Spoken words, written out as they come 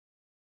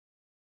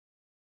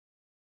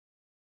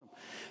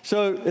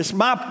So it's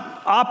my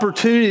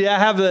opportunity. I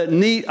have a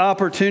neat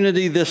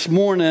opportunity this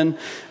morning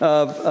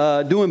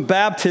of doing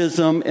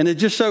baptism, and it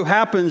just so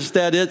happens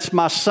that it's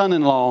my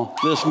son-in-law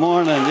this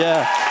morning.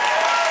 Yeah.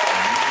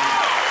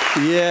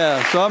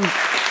 So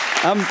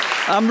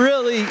I'm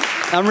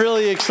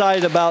really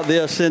excited about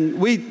this. And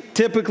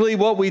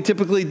what we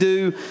typically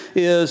do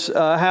is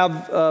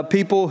have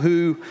people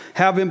who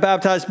have been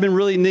baptized. It's been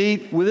really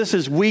neat. Well, this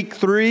is week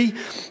 3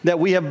 that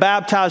we have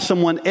baptized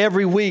someone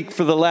every week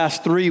for the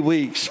last 3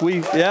 weeks.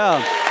 3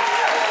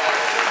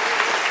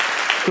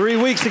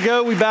 weeks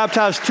ago, we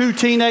baptized 2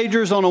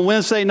 teenagers on a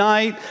Wednesday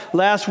night.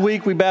 Last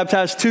week, we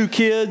baptized 2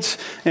 kids.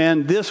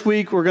 And this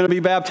week, we're going to be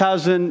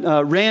baptizing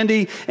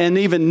Randy. And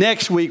even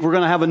next week, we're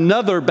going to have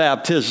another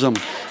baptism.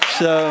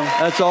 So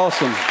that's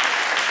awesome.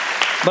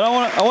 But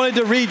I wanted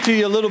to read to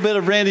you a little bit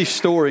of Randy's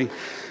story.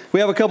 We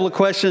have a couple of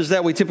questions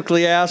that we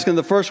typically ask. And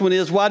the first one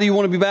is, why do you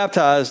want to be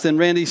baptized? And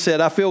Randy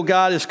said, I feel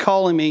God is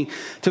calling me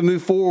to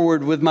move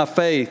forward with my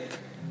faith.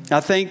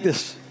 I think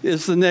this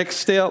is the next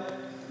step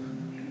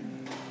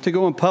to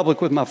go in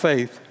public with my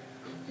faith.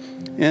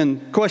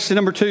 And question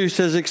number 2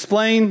 says,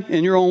 explain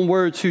in your own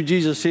words who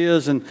Jesus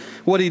is and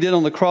what he did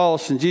on the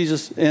cross.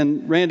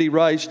 And Randy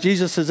writes,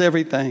 Jesus is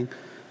everything.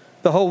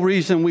 The whole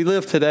reason we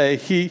live today.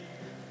 He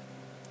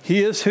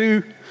is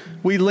who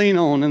we lean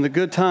on in the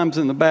good times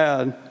and the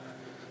bad.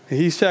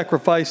 He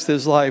sacrificed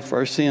his life for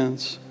our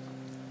sins.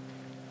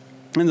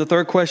 And the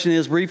third question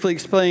is, briefly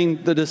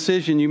explain the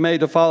decision you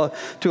made to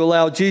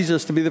allow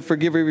Jesus to be the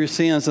forgiver of your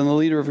sins and the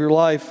leader of your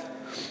life.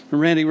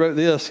 And Randy wrote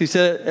this. He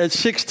said, at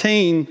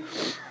 16,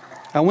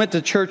 I went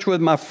to church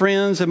with my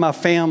friends and my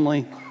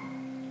family,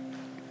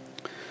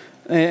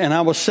 and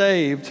I was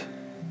saved.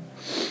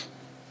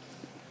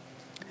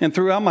 And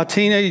throughout my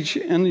teenage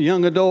and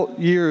young adult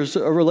years,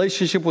 a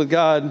relationship with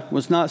God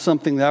was not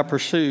something that I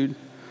pursued.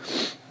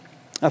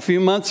 A few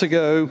months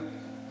ago,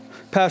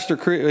 Pastor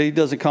Chris, he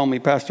doesn't call me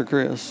Pastor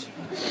Chris.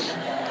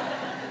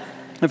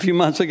 A few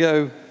months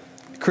ago,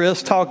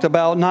 Chris talked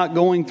about not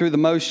going through the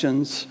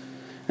motions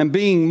and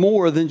being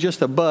more than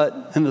just a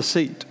butt in the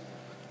seat.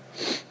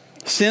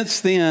 Since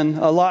then,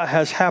 a lot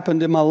has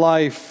happened in my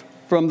life,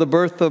 from the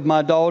birth of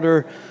my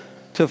daughter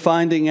to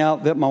finding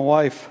out that my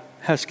wife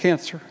has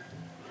cancer.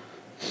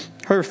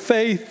 Her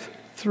faith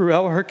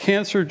throughout her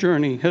cancer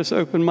journey has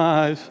opened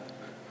my eyes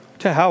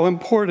to how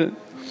important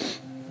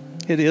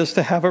it is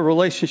to have a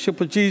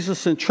relationship with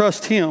Jesus and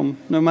trust him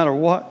no matter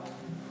what.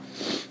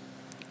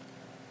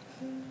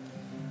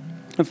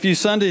 A few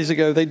Sundays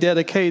ago, they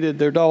dedicated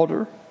their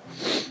daughter.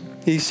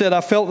 He said,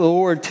 I felt the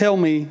Lord tell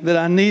me that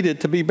I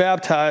needed to be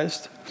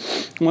baptized.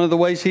 One of the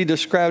ways he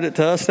described it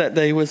to us that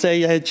day was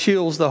they had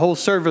chills the whole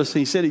service.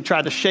 He said he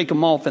tried to shake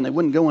them off and they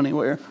wouldn't go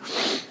anywhere.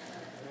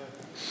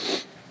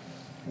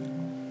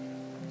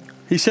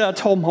 He said, I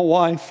told my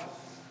wife,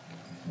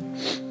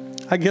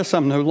 I guess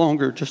I'm no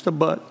longer just a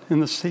butt in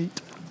the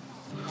seat.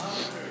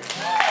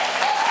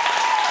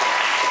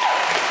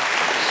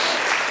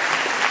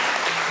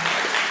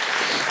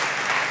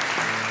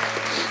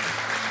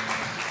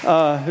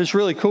 It's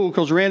really cool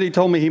because Randy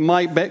told me he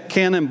might bet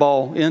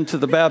cannonball into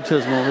the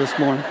baptismal this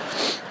morning.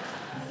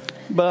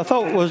 But I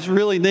thought what was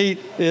really neat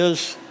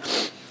is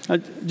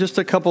just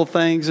a couple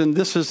things, and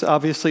this is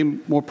obviously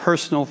more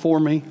personal for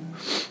me,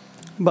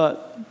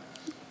 but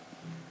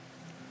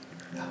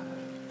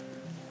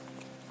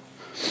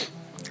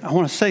I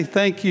want to say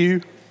thank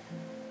you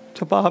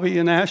to Bobby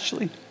and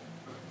Ashley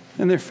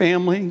and their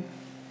family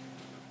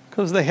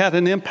because they had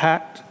an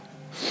impact.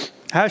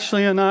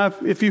 Ashley and I,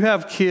 if you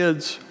have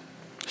kids,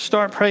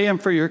 start praying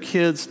for your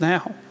kids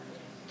now.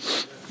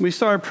 We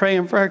started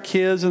praying for our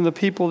kids and the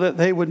people that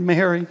they would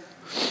marry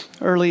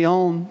early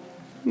on,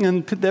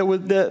 and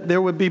that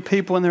there would be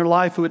people in their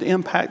life who would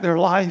impact their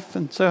life.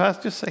 And so I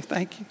just say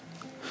thank you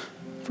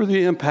for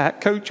the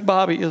impact. Coach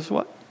Bobby is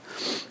what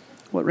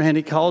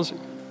Randy calls him.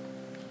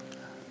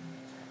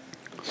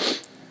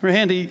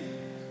 Randy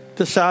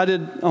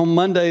decided on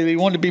Monday that he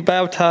wanted to be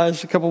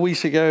baptized a couple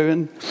weeks ago,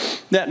 and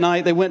that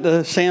night they went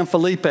to San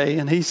Felipe,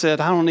 and he said,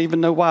 I don't even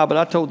know why, but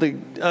I told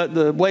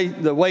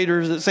the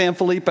waiters at San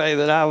Felipe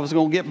that I was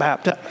going to get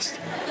baptized.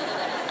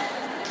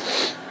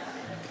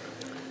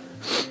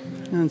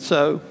 And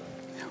so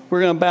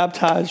we're going to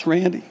baptize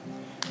Randy.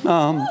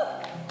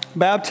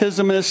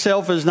 Baptism in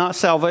itself is not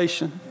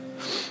salvation.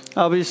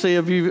 Obviously,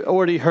 if you've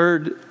already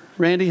heard,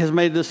 Randy has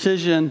made a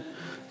decision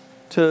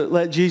to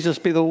let Jesus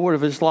be the Lord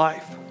of his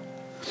life.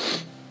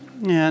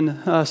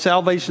 And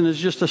salvation is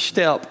just a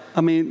step.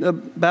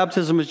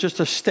 Baptism is just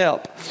a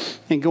step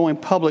in going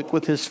public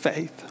with his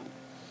faith.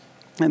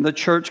 And the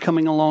church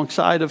coming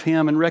alongside of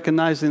him and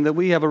recognizing that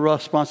we have a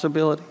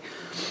responsibility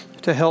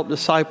to help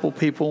disciple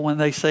people when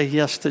they say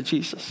yes to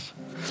Jesus.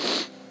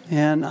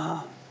 And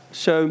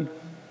so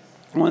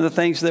one of the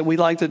things that we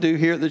like to do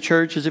here at the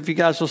church is, if you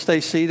guys will stay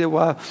seated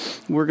while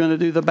we're going to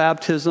do the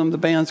baptism, the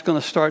band's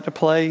going to start to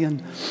play.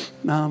 And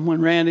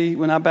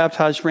when I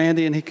baptize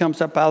Randy and he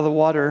comes up out of the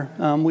water,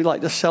 we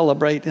like to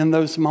celebrate in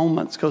those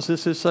moments because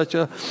this is such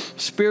a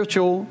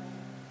spiritual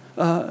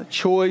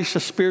choice, a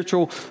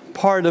spiritual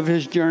part of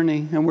his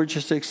journey. And we're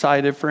just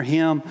excited for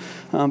him,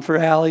 for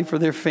Allie, for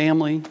their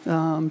family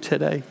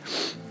today.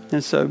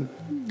 And so,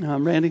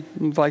 Randy,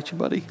 I invite you,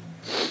 buddy.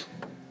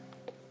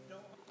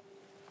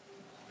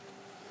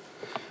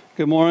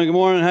 Good morning, good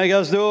morning. How you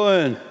guys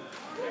doing?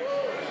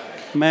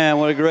 Man,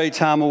 what a great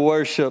time of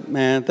worship,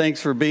 man.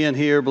 Thanks for being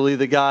here. Believe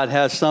that God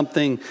has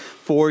something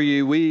for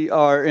you. We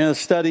are in a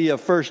study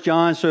of 1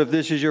 John, so if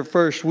this is your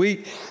first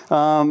week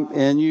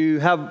and you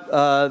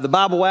have the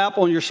Bible app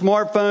on your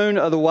smartphone,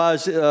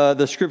 otherwise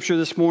the scripture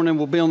this morning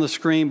will be on the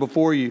screen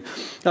before you.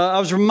 I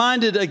was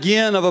reminded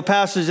again of a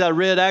passage I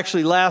read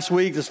actually last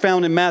week that's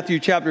found in Matthew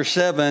chapter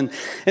 7,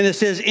 and it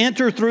says,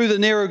 "Enter through the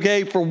narrow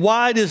gate, for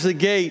wide is the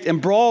gate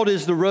and broad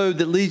is the road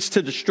that leads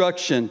to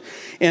destruction,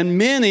 and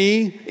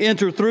many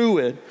enter through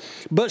it.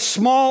 But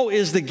small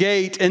is the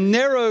gate and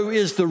narrow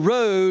is the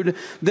road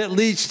that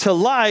leads to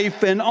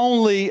life, and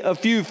only a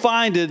few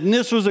find it." And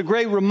this was a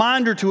great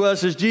reminder to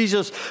us as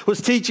Jesus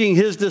was teaching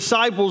his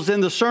disciples in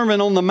the Sermon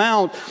on the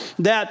Mount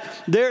that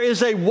there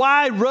is a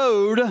wide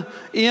road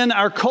in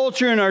our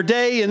culture, in our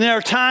day, and in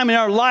our time, in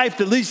our life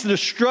that leads to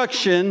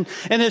destruction.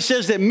 And it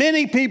says that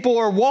many people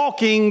are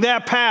walking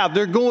that path.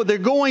 They're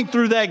going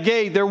through that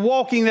gate. They're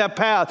walking that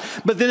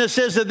path. But then it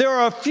says that there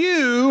are a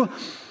few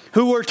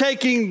who are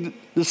taking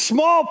the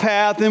small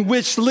path in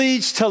which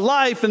leads to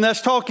life, and that's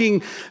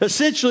talking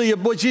essentially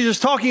what Jesus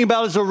is talking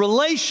about is a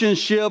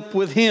relationship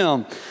with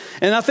him.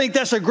 And I think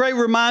that's a great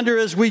reminder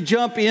as we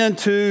jump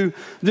into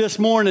this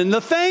morning.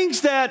 The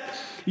things that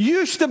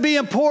used to be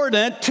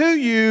important to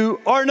you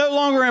are no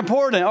longer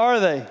important, are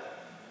they?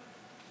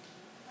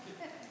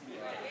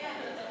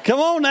 Come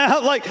on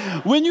now, like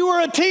when you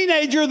were a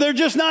teenager, they're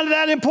just not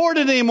that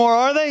important anymore,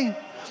 are they?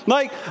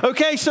 Like,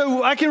 okay,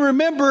 so I can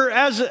remember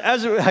as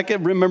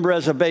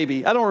a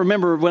baby. I don't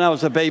remember when I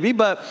was a baby,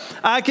 but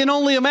I can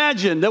only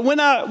imagine that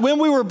when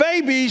we were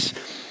babies,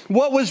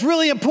 what was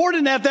really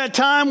important at that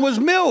time was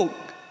milk.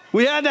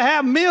 We had to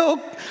have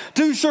milk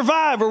to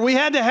survive, or we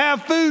had to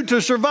have food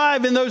to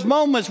survive in those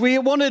moments. We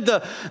wanted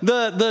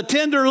the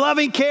tender,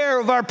 loving care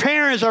of our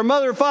parents, our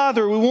mother,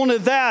 father. We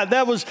wanted that.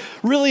 That was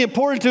really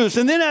important to us.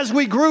 And then as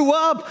we grew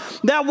up,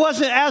 that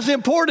wasn't as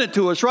important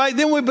to us, right?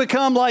 Then we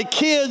become like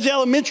kids,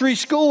 elementary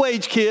school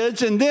age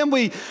kids, and then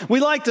we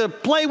like to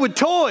play with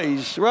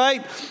toys,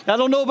 right? I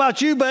don't know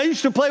about you, but I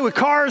used to play with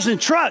cars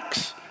and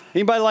trucks.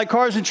 Anybody like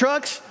cars and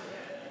trucks?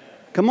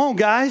 Come on,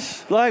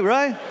 guys. Like,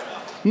 right?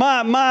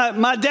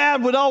 My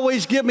dad would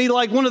always get me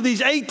like one of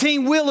these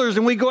 18-wheelers,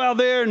 and we'd go out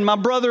there, and my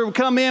brother would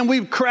come in,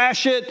 we'd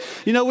crash it.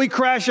 You know, we'd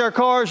crash our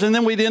cars, and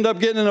then we'd end up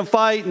getting in a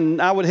fight, and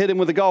I would hit him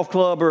with a golf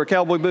club or a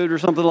cowboy boot or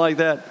something like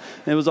that.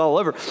 It was all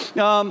over.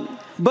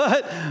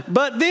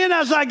 But then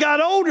as I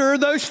got older,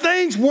 those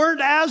things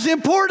weren't as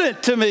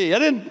important to me. I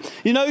didn't,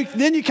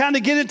 then you kind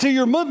of get into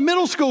your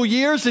middle school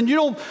years, and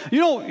you're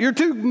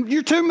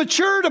too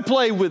mature to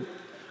play with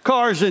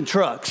cars and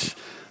trucks,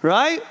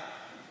 right?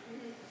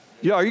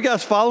 Are you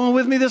guys following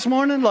with me this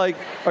morning? Like,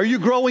 are you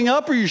growing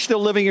up or are you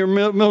still living your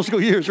middle school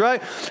years, right?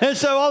 And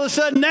so all of a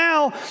sudden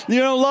now,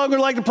 you no longer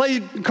like to play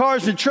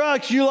cars and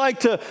trucks. You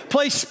like to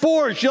play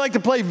sports. You like to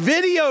play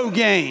video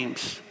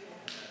games,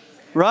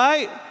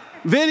 right?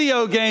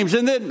 Video games.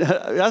 And then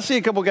I see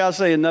a couple guys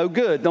saying, no,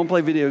 good, don't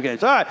play video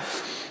games. All right.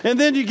 And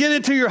then you get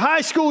into your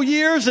high school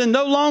years, and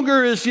no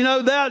longer is,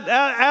 that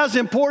as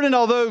important,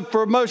 although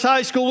for most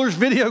high schoolers,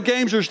 video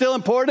games are still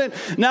important.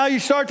 Now you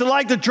start to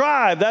like to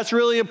drive. That's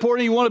really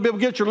important. You want to be able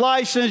to get your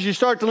license. You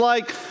start to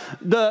like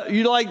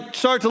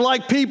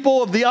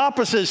people of the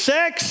opposite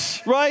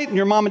sex, right? And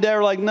your mom and dad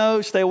are like,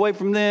 no, stay away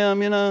from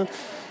them,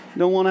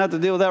 Don't want to have to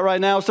deal with that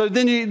right now. So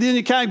then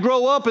you kind of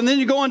grow up, and then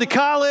you go into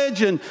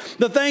college, and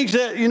the things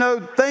that,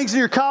 things in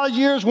your college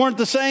years weren't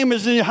the same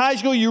as in your high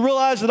school. You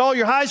realize that all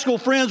your high school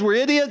friends were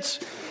idiots,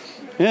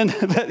 and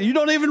that you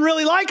don't even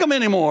really like them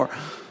anymore.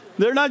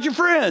 They're not your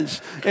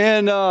friends.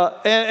 And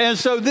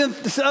so then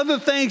other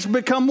things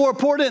become more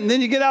important, and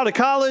then you get out of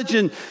college,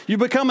 and you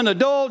become an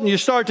adult, and you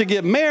start to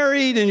get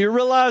married, and you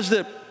realize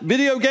that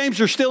video games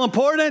are still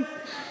important.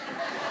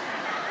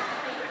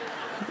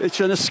 It's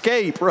an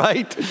escape,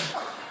 right?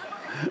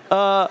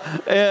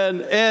 And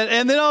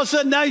then all of a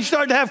sudden now you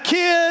start to have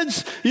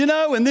kids,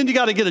 and then you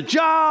got to get a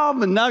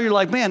job, and now you're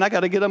like, man, I got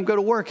to get them to go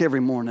to work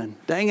every morning.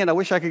 Dang it, I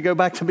wish I could go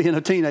back to being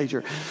a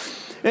teenager.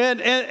 And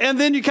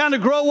then you kind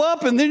of grow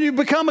up, and then you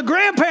become a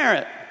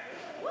grandparent.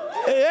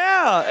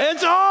 Yeah,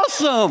 it's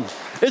awesome.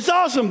 It's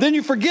awesome. Then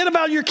you forget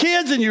about your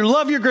kids and you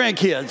love your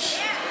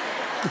grandkids.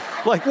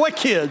 Like, what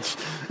kids?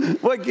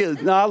 What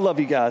kids? No, I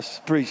love you guys.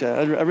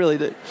 Appreciate it. I really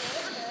do.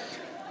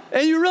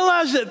 And you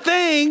realize that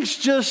things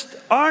just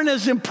aren't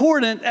as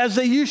important as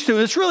they used to.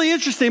 And it's really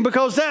interesting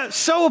because that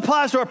so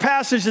applies to our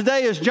passage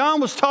today. As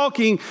John was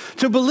talking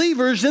to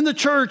believers in the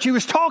church, he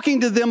was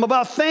talking to them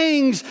about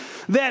things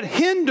that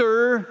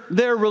hinder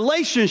their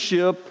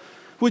relationship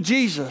with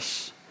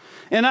Jesus.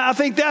 And I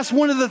think that's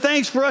one of the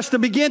things for us to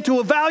begin to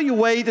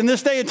evaluate in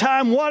this day and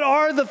time. What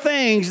are the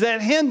things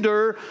that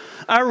hinder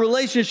our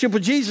relationship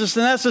with Jesus?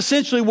 And that's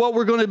essentially what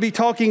we're going to be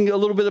talking a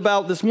little bit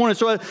about this morning.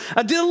 So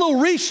I did a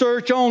little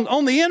research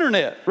on the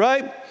internet,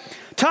 right?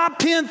 Top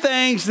 10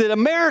 things that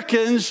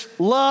Americans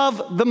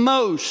love the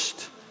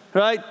most,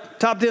 right?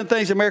 Top 10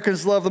 things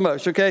Americans love the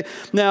most, okay?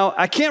 Now,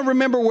 I can't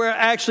remember where I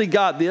actually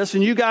got this,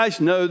 and you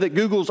guys know that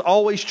Google's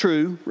always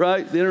true,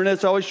 right? The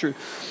internet's always true.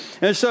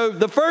 And so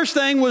the first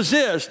thing was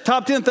this: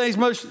 top 10 things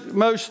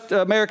most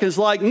Americans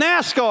like.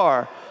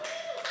 NASCAR.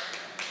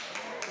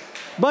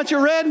 Bunch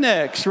of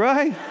rednecks,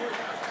 right?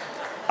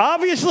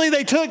 Obviously,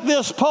 they took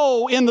this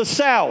poll in the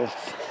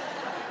South,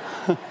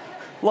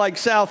 like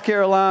South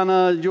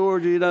Carolina,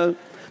 Georgia, you know,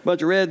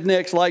 bunch of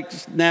rednecks like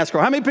NASCAR.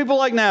 How many people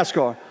like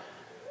NASCAR?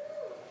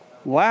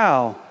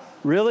 Wow,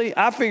 really?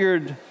 I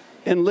figured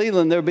in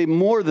Leland there'd be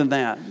more than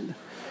that.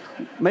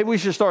 Maybe we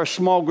should start a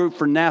small group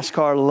for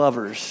NASCAR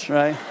lovers,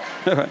 right?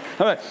 All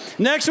right.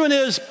 Next one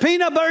is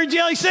peanut butter and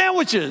jelly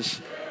sandwiches.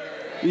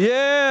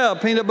 Yeah,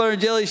 peanut butter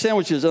and jelly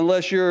sandwiches,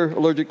 unless you're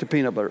allergic to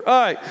peanut butter.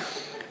 All right.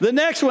 The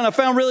next one I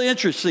found really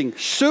interesting: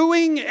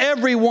 suing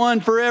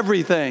everyone for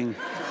everything.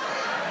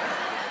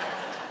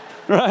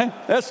 Right?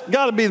 That's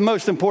got to be the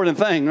most important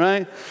thing,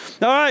 right?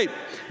 All right.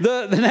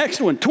 The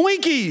next one: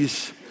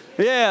 Twinkies.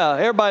 Yeah,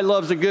 everybody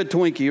loves a good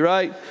Twinkie,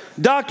 right?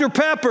 Dr.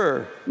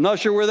 Pepper. Not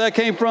sure where that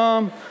came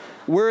from.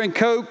 We're in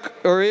Coke,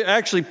 or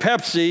actually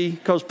Pepsi,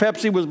 because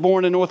Pepsi was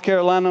born in North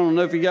Carolina. I don't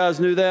know if you guys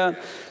knew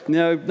that.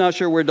 No, not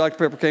sure where Dr.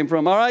 Pepper came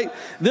from. All right.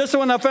 This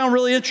one I found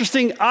really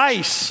interesting: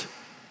 ice.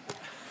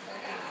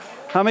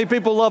 How many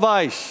people love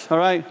ice? All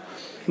right.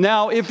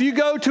 Now, if you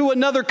go to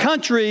another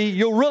country,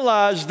 you'll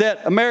realize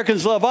that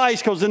Americans love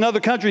ice because in other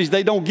countries,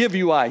 they don't give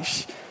you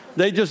ice.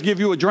 They just give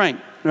you a drink,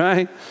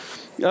 right?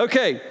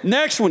 Okay,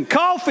 next one,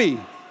 coffee.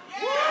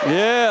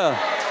 Yeah.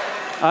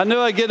 I knew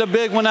I'd get a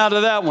big one out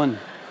of that one.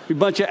 You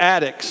bunch of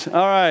addicts. All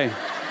right.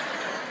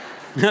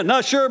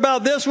 Not sure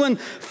about this one.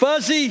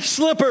 Fuzzy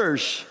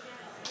slippers.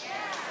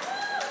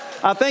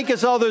 I think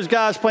it's all those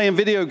guys playing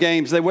video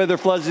games. They wear their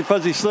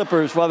fuzzy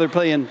slippers while they're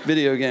playing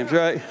video games,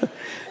 right?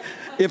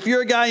 If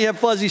you're a guy and you have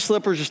fuzzy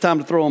slippers, it's time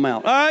to throw them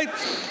out. All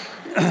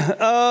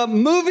right.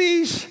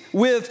 Movies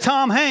with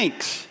Tom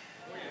Hanks.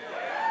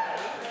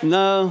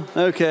 No?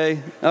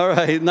 Okay. All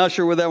right. Not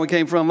sure where that one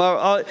came from.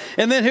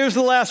 And then here's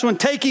the last one: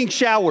 taking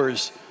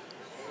showers.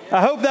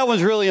 I hope that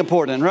one's really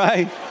important,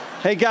 right?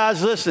 Hey,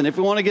 guys, listen. If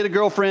you want to get a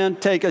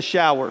girlfriend, take a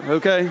shower,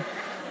 okay?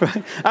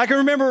 Right? I can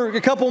remember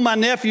a couple of my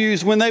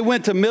nephews, when they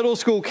went to middle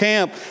school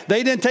camp,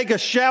 they didn't take a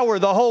shower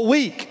the whole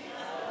week.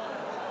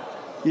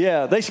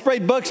 Yeah, they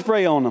sprayed bug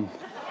spray on them.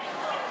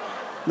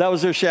 That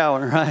was their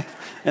shower, right?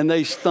 And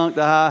they stunk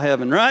to high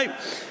heaven, right?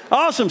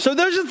 Awesome. So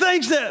those are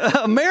things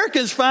that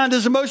Americans find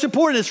is the most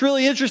important. It's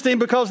really interesting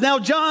because now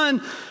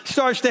John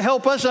starts to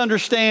help us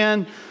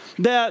understand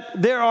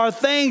that there are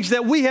things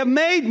that we have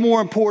made more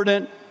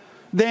important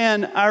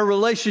than our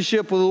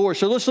relationship with the Lord.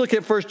 So let's look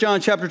at 1 John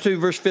chapter 2,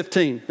 verse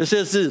 15. It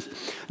says this: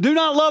 do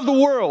not love the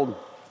world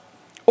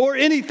or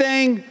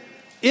anything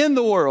in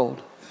the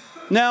world.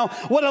 Now,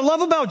 what I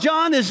love about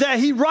John is that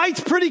he writes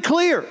pretty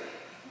clear,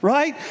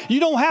 right? You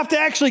don't have to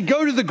actually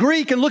go to the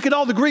Greek and look at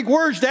all the Greek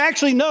words to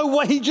actually know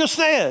what he just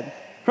said,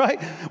 right?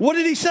 What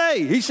did he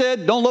say? He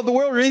said, don't love the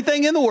world or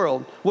anything in the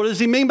world. What does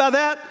he mean by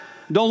that?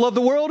 Don't love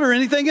the world or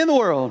anything in the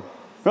world,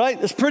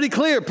 right? It's pretty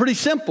clear, pretty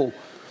simple.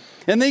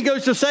 And then he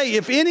goes to say,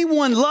 if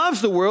anyone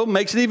loves the world,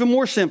 makes it even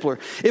more simpler.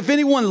 If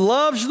anyone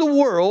loves the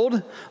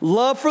world,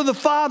 love for the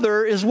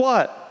Father is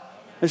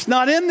what? It's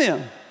not in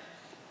them.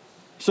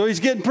 So he's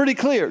getting pretty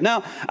clear.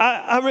 Now,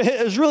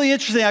 it was really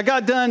interesting. I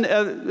got done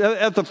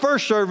at the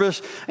first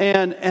service,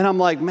 and I'm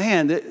like,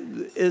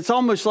 man, it's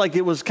almost like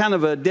it was kind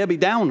of a Debbie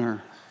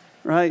Downer,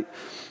 right?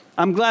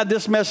 I'm glad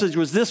this message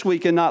was this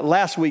week and not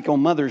last week on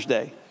Mother's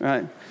Day,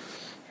 right?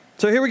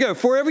 So here we go.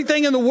 For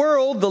everything in the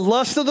world, the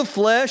lust of the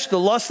flesh, the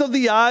lust of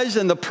the eyes,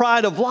 and the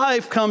pride of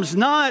life comes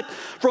not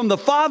from the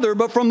Father,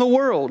 but from the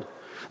world.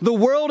 The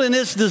world and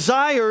its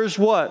desires,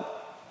 what?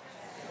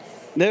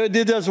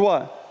 It does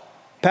what?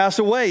 Pass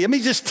away. It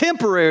means it's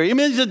temporary. It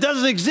means it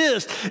doesn't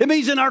exist. It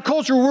means in our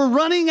culture, we're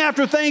running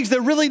after things that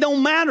really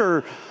don't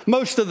matter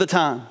most of the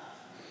time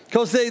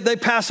because they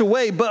pass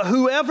away. But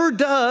whoever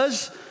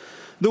does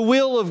the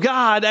will of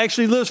God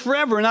actually lives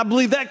forever. And I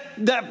believe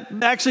that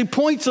actually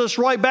points us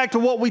right back to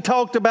what we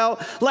talked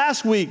about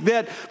last week,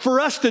 that for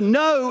us to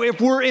know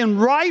if we're in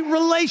right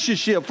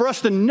relationship, for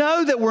us to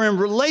know that we're in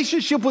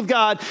relationship with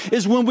God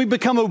is when we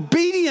become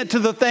obedient to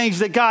the things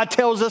that God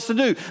tells us to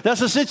do.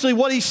 That's essentially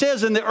what he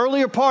says in the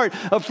earlier part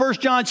of 1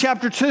 John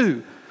chapter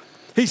 2.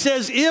 He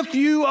says, if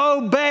you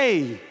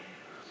obey,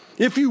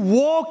 if you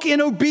walk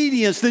in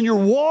obedience, then you're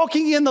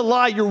walking in the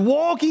light, you're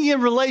walking in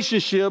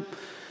relationship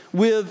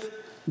with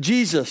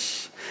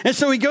Jesus. And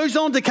so he goes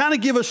on to kind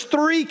of give us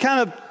three kind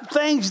of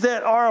things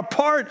that are a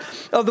part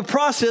of the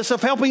process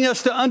of helping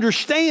us to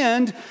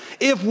understand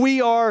if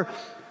we are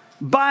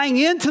buying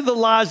into the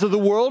lies of the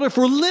world, if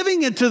we're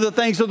living into the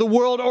things of the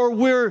world, or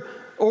we're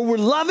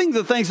loving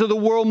the things of the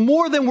world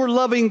more than we're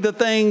loving the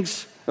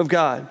things of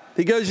God.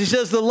 He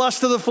says the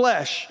lust of the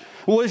flesh.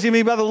 What does he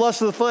mean by the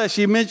lust of the flesh?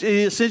 He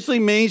essentially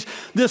means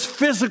this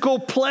physical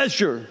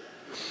pleasure.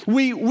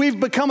 We've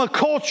become a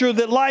culture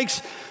that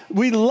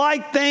we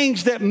like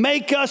things that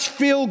make us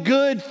feel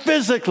good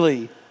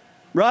physically,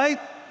 right?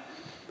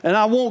 And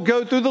I won't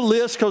go through the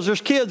list because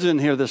there's kids in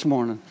here this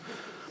morning.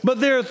 But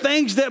there are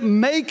things that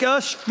make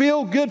us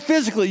feel good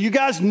physically. You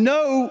guys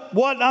know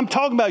what I'm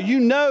talking about. You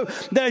know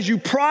that as you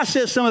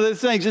process some of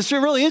those things. It's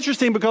really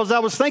interesting because I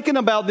was thinking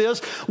about this.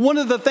 One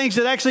of the things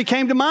that actually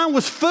came to mind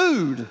was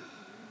food.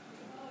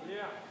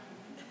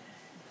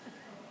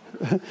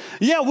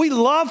 Yeah, we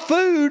love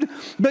food,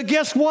 but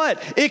guess what?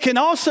 It can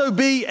also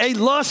be a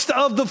lust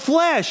of the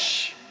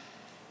flesh,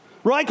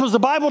 right? Because the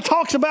Bible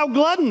talks about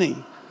gluttony.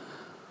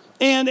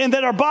 And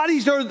that our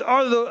bodies are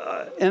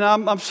the, and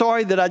I'm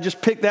sorry that I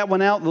just picked that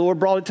one out. The Lord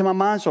brought it to my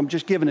mind, so I'm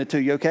just giving it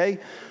to you, okay?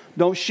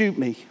 Don't shoot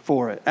me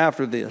for it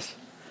after this,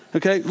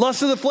 okay?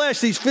 Lust of the flesh,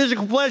 these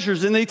physical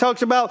pleasures. And then he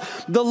talks about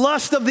the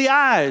lust of the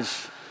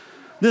eyes,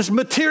 this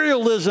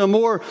materialism,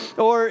 or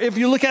if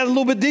you look at it a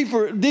little bit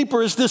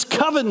deeper, it's this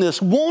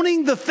covetousness,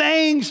 wanting the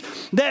things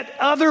that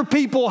other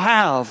people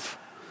have.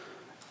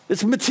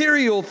 It's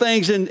material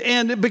things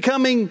and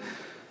becoming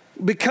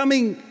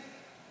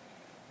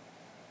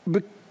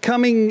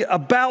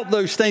about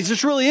those things.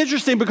 It's really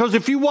interesting because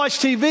if you watch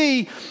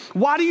TV,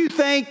 why do you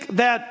think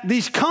that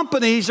these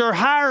companies are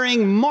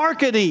hiring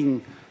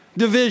marketing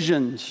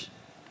divisions?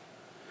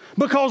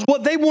 Because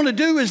what they want to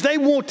do is they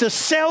want to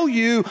sell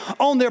you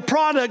on their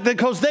product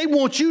because they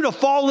want you to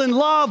fall in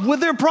love with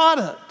their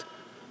product.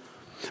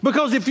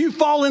 Because if you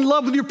fall in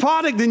love with your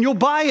product, then you'll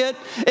buy it,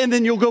 and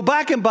then you'll go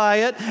back and buy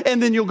it,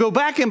 and then you'll go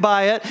back and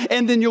buy it,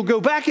 and then you'll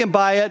go back and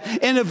buy it,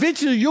 and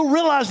eventually you'll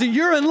realize that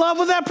you're in love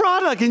with that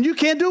product and you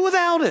can't do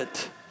without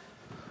it.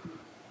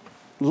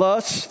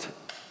 Lust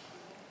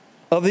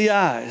of the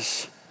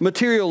eyes,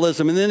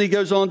 materialism. And then he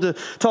goes on to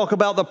talk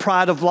about the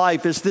pride of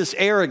life. It's this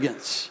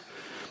arrogance.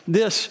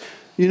 This,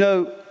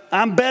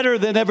 I'm better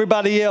than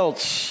everybody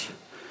else.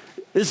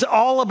 It's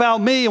all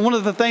about me. And one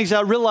of the things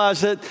I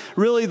realized that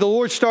really the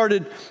Lord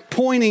started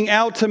pointing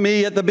out to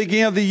me at the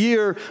beginning of the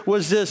year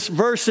was this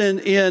verse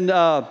in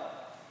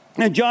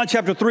John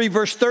chapter 3,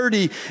 verse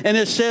 30. And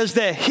it says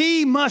that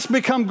he must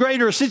become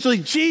greater. Essentially,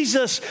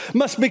 Jesus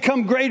must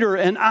become greater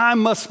and I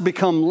must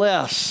become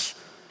less.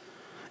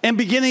 And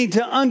beginning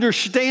to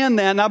understand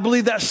that, and I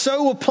believe that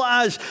so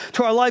applies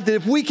to our life, that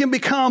if we can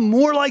become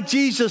more like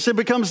Jesus, it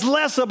becomes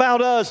less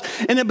about us,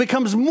 and it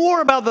becomes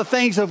more about the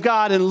things of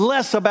God and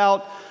less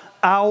about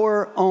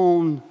our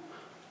own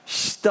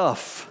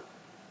stuff.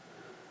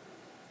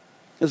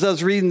 As I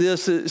was reading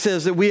this, it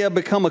says that we have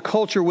become a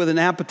culture with an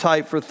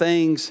appetite for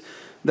things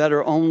that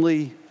are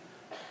only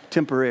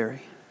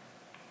temporary.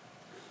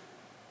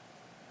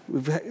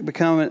 We've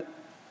become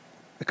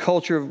a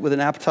culture with an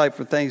appetite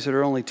for things that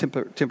are only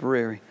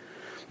temporary.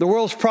 The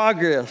world's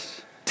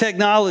progress,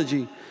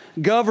 technology,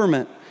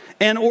 government,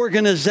 and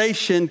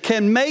organization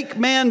can make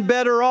man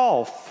better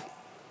off.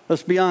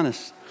 Let's be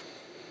honest.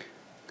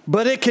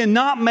 But it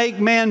cannot make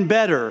man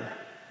better.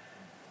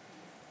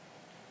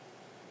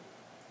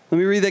 Let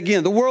me read that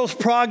again. The world's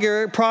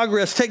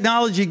progress,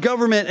 technology,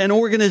 government, and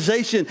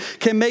organization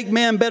can make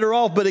man better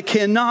off, but it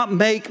cannot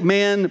make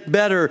man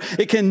better.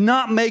 It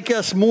cannot make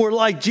us more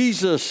like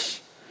Jesus.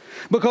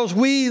 Because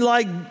we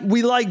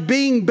like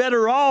being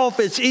better off,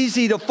 it's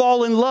easy to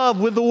fall in love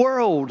with the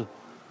world.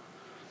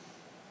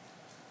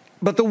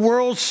 But the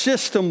world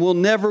system will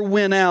never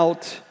win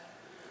out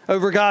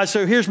over God.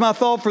 So here's my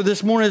thought for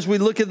this morning as we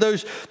look at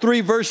those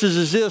 3 verses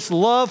is this: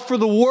 love for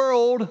the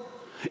world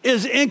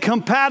is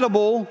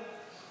incompatible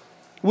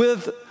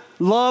with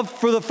love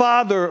for the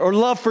Father or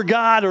love for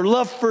God or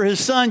love for His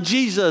Son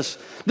Jesus.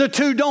 The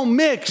two don't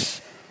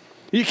mix.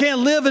 You can't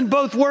live in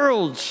both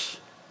worlds.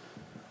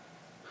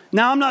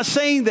 Now, I'm not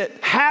saying that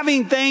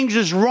having things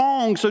is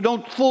wrong, so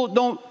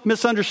don't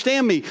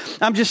misunderstand me.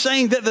 I'm just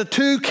saying that the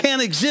two can't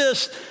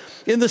exist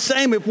in the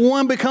same. If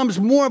one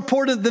becomes more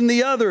important than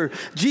the other,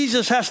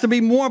 Jesus has to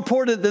be more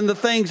important than the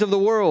things of the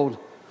world.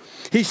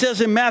 He says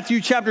in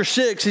Matthew chapter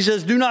 6, he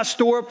says, do not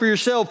store up for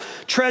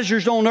yourself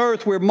treasures on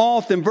earth where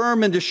moth and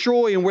vermin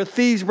destroy and where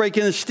thieves break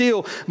in and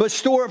steal, but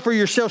store up for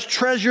yourselves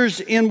treasures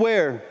in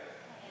where?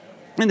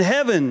 In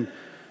heaven.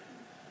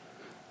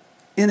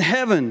 In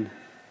heaven.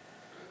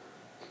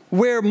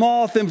 Where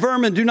moth and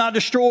vermin do not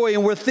destroy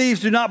and where thieves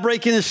do not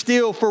break in and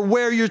steal, for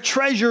where your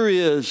treasure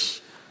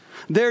is,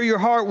 there your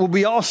heart will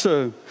be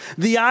also.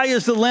 The eye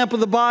is the lamp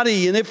of the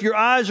body, and if your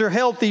eyes are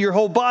healthy, your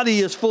whole body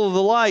is full of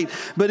the light.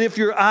 But if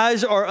your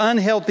eyes are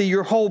unhealthy,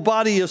 your whole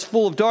body is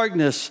full of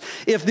darkness.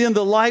 If then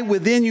the light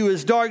within you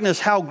is darkness,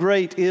 how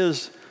great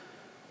is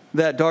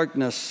that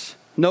darkness?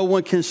 No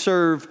one can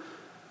serve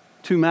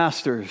 2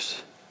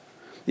 masters.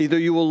 Either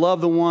you will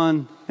love the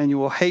one and you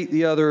will hate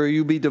the other, or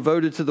you be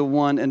devoted to the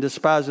one and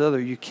despise the other.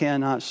 You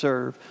cannot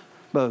serve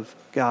both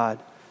God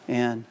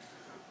and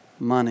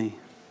money.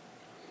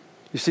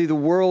 You see, the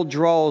world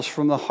draws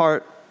from the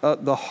heart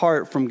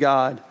from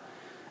God.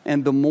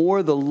 And the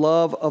more the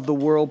love of the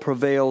world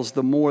prevails,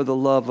 the more the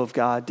love of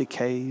God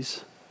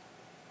decays.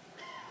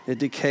 It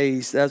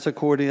decays.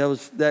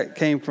 That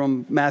came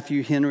from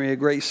Matthew Henry, a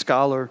great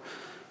scholar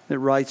that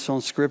writes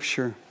on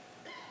Scripture.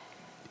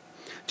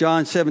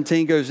 John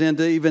 17 goes in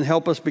to even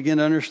help us begin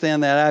to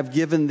understand that. I've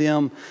given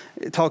them,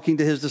 talking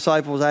to his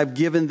disciples, I've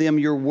given them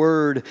your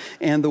word,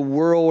 and the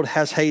world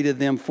has hated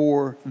them,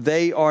 for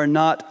they are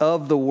not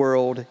of the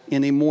world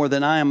any more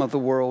than I am of the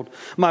world.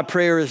 My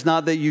prayer is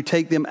not that you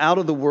take them out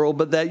of the world,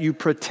 but that you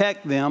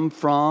protect them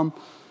from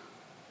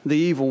the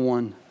evil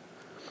one.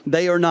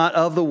 They are not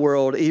of the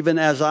world, even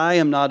as I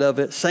am not of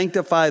it.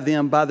 Sanctify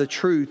them by the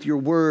truth. Your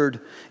word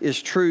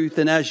is truth.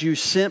 And as you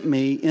sent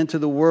me into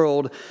the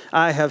world,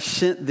 I have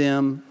sent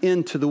them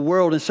into the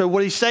world. And so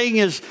what he's saying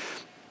is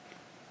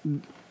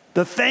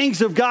the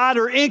things of God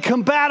are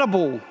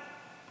incompatible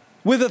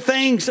with the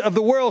things of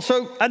the world.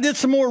 So I did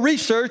some more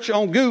research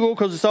on Google,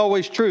 because it's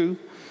always true,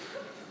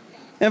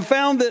 and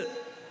found that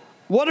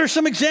what are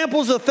some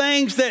examples of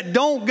things that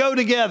don't go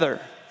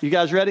together? You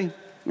guys ready?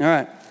 All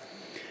right.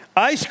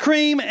 Ice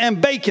cream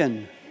and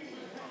bacon.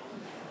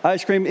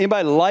 Ice cream.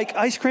 Anybody like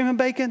ice cream and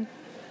bacon?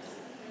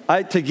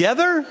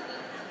 Together?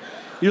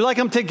 You like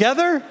them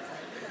together?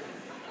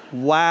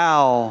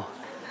 Wow.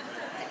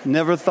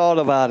 Never thought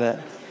about it.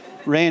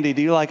 Randy,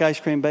 do you like ice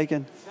cream and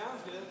bacon?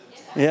 Sounds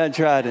good. Yeah, I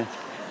tried it.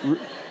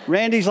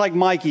 Randy's like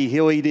Mikey.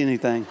 He'll eat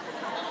anything.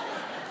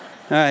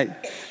 All right.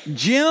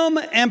 Gym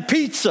and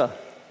pizza.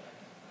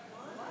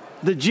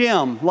 The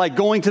gym, like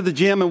going to the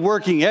gym and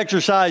working,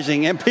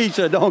 exercising, and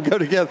pizza don't go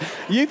together.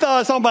 You thought I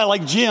was talking about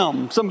like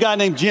Jim, some guy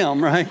named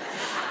Jim, right?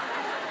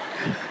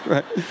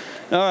 Right.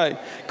 All right.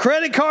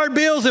 Credit card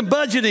bills and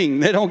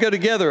budgeting, they don't go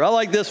together. I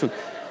like this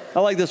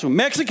one.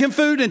 Mexican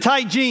food and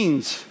tight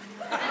jeans.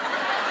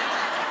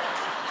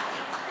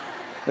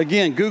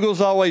 Again,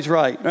 Google's always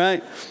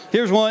right?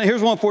 Here's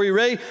one for you,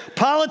 Ray.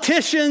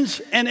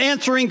 Politicians and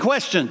answering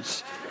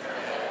questions.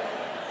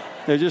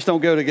 They just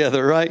don't go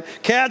together, right?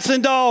 Cats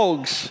and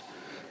dogs.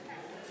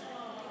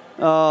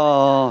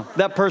 Oh,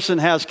 that person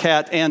has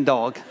cat and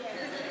dog.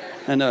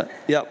 And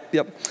yep.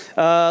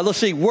 Let's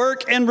see.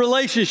 Work and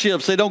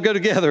relationships. They don't go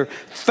together.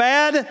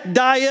 Fad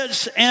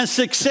diets and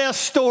success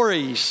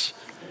stories.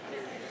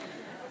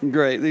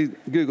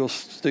 Great. Google's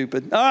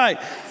stupid. All right.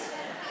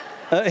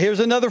 Here's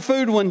another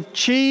food one.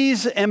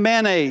 Cheese and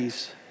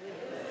mayonnaise.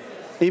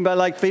 Anybody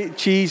like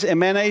cheese and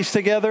mayonnaise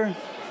together?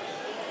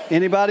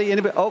 Anybody?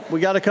 Oh, we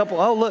got a couple.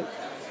 Oh, look.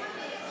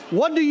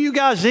 What do you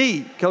guys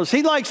eat? Because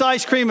he likes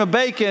ice cream and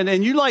bacon,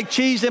 and you like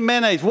cheese and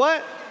mayonnaise.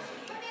 What?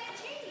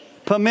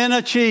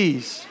 Pimento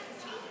cheese.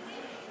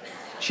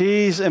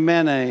 Cheese and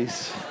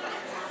mayonnaise.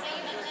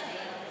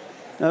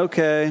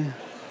 Okay.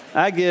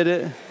 I get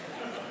it.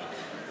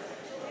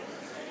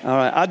 All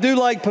right. I do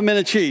like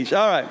pimento cheese.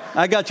 All right.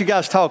 I got you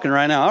guys talking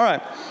right now. All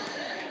right.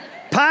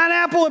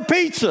 Pineapple and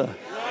pizza.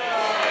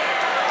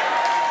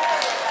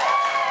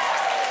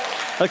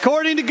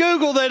 According to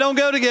Google, they don't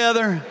go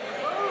together.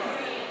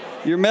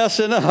 You're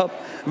messing up.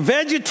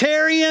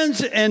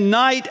 Vegetarians and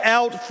night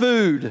out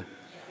food.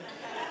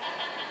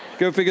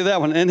 Go figure that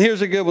one. And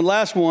here's a good one.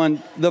 Last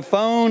one. The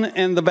phone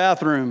and the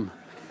bathroom.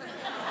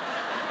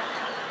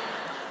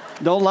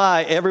 Don't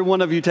lie. Every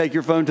one of you take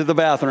your phone to the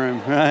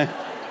bathroom, right?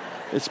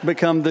 It's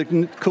become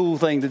the cool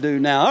thing to do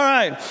now. All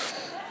right.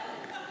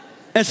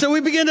 And so we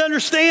begin to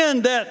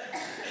understand that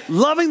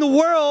loving the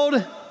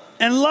world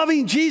and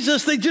loving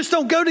Jesus, they just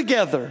don't go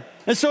together.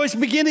 And so it's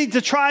beginning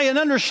to try and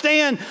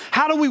understand,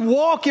 how do we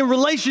walk in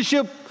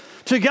relationship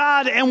to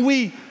God and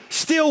we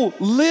still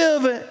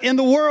live in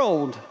the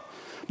world?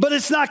 But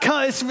it's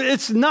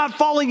not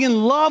falling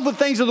in love with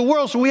things of the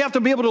world. So we have to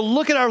be able to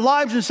look at our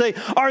lives and say,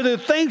 are there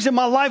things in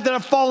my life that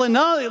I've fallen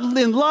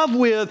in love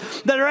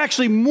with that are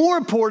actually more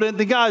important?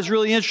 The guy is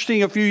really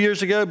interesting. A few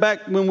years ago,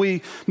 back when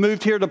we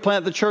moved here to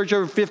plant the church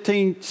over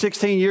 15,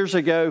 16 years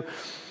ago,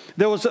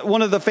 there was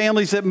one of the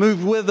families that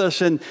moved with us,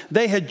 and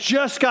they had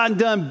just gotten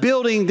done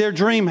building their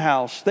dream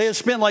house. They had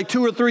spent like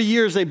 2 or 3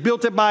 years. They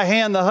built it by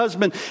hand. The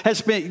husband had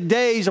spent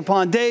days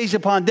upon days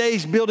upon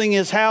days building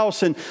his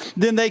house. And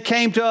then they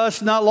came to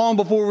us not long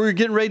before we were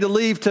getting ready to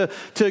leave to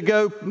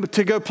go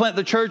plant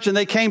the church. And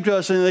they came to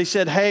us and they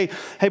said, hey,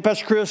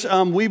 Pastor Chris,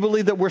 we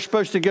believe that we're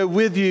supposed to go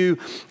with you.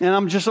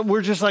 And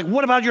we're just like,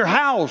 what about your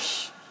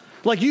house?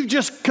 Like, you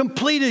just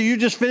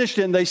finished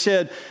it. And they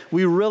said,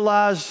 we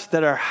realized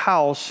that our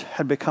house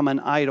had become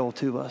an idol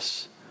to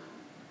us.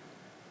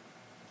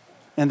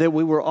 And that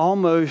we were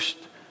almost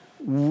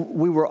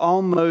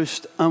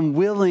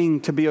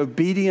unwilling to be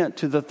obedient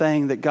to the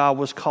thing that God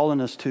was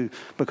calling us to,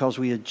 because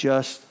we had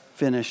just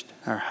finished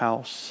our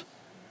house.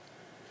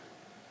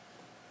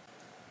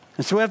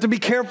 And so we have to be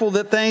careful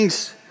that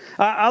things,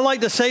 I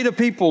like to say to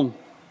people,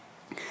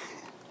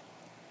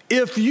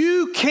 if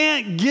you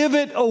can't give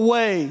it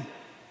away,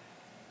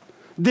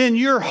 then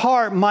your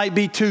heart might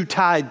be too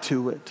tied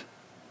to it.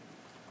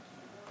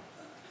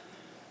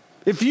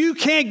 If you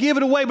can't give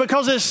it away,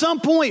 because at some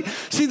point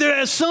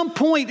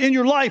in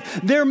your life,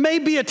 there may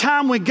be a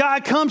time when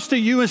God comes to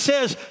you and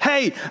says,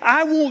 hey,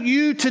 I want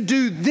you to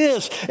do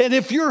this. And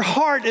if your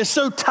heart is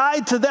so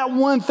tied to that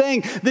one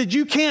thing that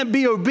you can't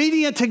be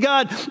obedient to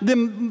God,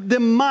 then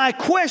then my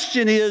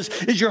question is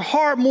your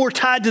heart more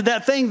tied to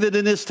that thing than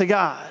it is to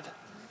God?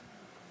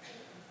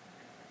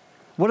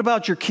 What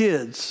about your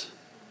kids?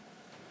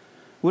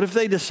 What if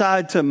they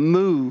decide to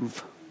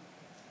move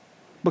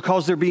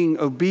because they're being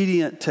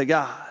obedient to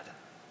God?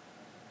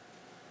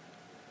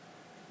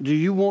 Do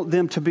you want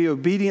them to be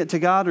obedient to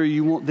God, or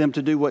you want them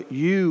to do what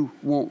you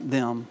want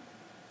them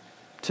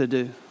to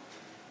do?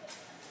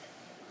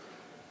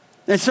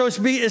 And so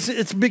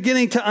it's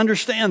beginning to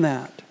understand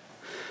that.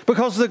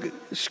 Because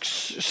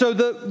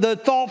the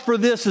thought for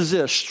this is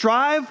this: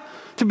 strive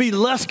to be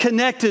less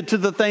connected to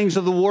the things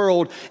of the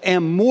world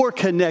and more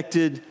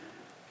connected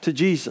to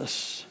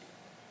Jesus.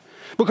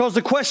 Because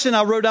the question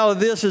I wrote out of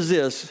this is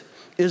this: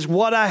 is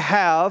what I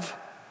have,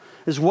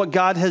 is what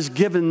God has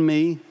given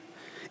me,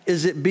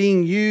 is it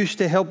being used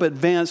to help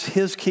advance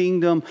His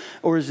kingdom,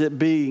 or is it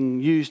being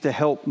used to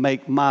help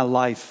make my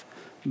life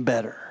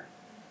better?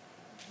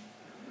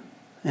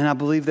 And I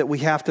believe that we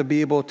have to be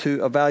able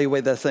to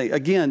evaluate that thing.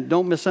 Again,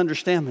 don't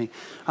misunderstand me.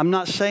 I'm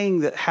not saying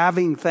that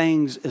having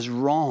things is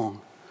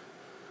wrong.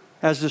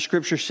 As the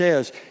scripture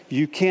says,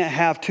 you can't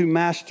have two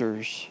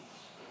masters.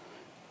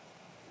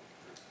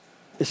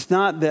 It's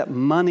not that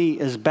money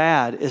is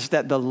bad. It's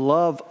that the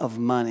love of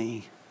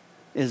money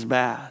is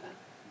bad.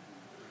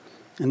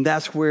 And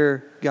that's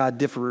where God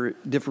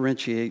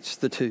differentiates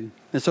the two.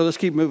 And so let's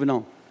keep moving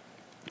on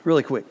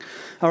really quick.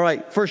 All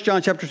right, 1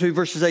 John chapter 2,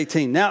 verses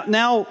 18.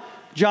 Now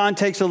John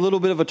takes a little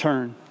bit of a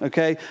turn,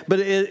 okay? But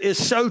it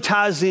so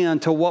ties in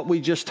to what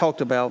we just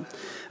talked about.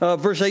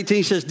 Verse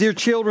 18 says, "Dear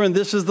children,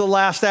 this is the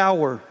last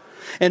hour.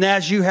 And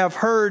as you have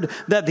heard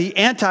that the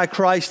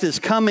Antichrist is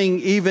coming,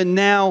 even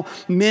now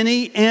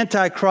many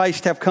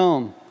Antichrists have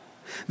come.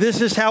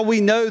 This is how we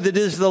know that it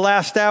is the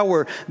last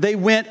hour. They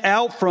went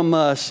out from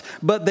us,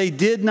 but they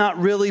did not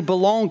really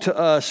belong to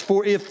us.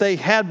 For if they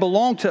had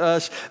belonged to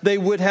us, they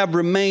would have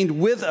remained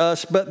with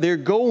us. But their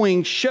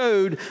going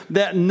showed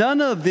that none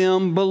of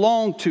them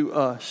belonged to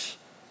us.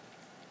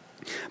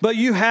 But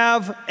you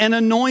have an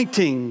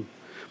anointing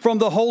from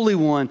the Holy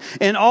One,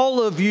 and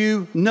all of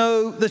you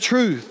know the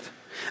truth.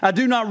 I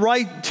do not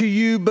write to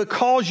you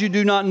because you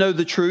do not know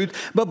the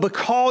truth, but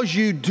because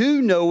you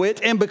do know it,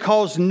 and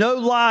because no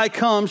lie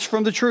comes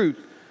from the truth.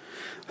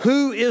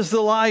 Who is the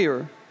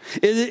liar?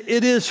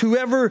 It is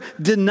whoever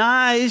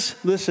denies,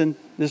 listen,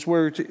 this is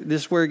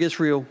where it gets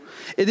real.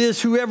 It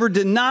is whoever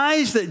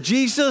denies that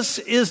Jesus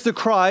is the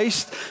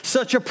Christ.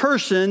 Such a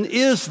person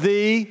is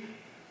the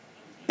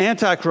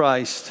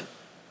Antichrist.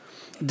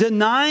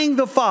 Denying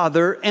the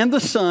Father and the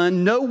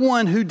Son, no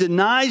one who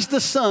denies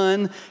the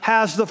Son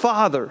has the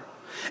Father.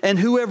 And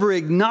whoever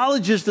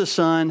acknowledges the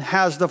Son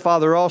has the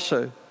Father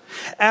also.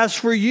 As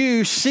for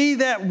you, see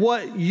that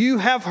what you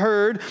have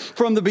heard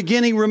from the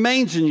beginning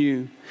remains in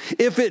you.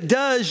 If it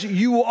does,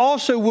 you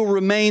also will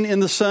remain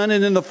in the Son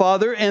and in the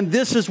Father. And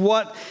this is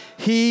what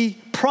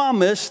He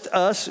promised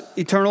us,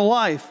 eternal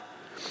life.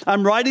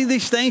 I'm writing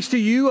these things to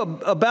you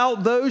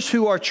about those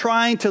who are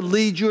trying to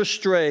lead you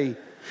astray.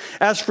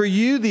 As for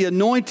you, the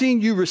anointing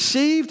you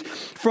received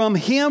from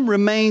Him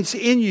remains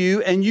in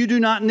you, and you do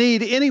not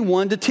need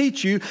anyone to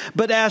teach you.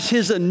 But as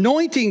His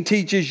anointing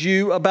teaches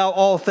you about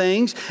all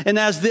things, and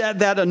as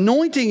that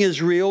anointing is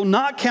real,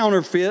 not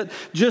counterfeit,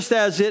 just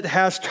as it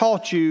has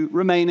taught you,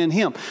 remain in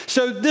Him.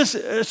 So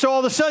all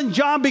of a sudden,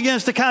 John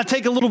begins to kind of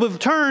take a little bit of a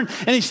turn,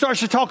 and he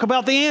starts to talk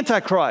about the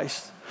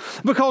Antichrist.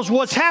 Because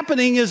what's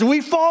happening is we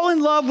fall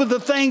in love with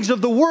the things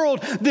of the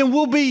world, then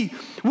we'll be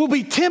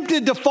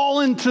tempted to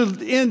fall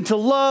into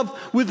love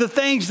with the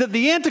things that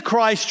the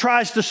Antichrist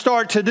tries to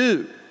start to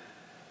do.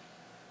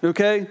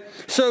 Okay?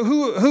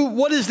 So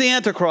what is the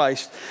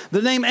Antichrist?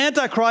 The name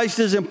Antichrist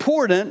is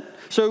important.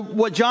 So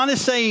what John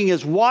is saying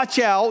is watch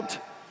out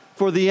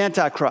for the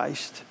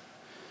Antichrist.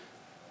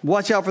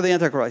 Watch out for the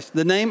Antichrist.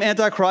 The name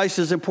Antichrist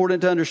is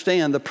important to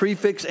understand. The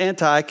prefix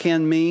anti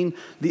can mean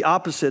the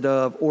opposite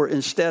of or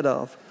instead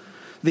of.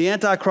 The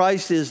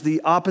Antichrist is the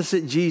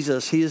opposite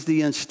Jesus. He is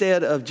the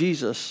instead of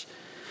Jesus.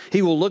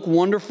 He will look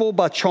wonderful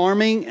be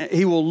charming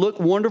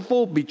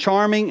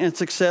and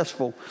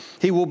successful.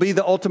 He will be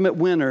the ultimate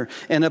winner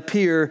and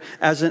appear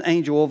as an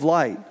angel of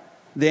light.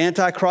 The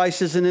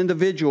Antichrist is an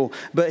individual,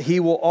 but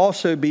he will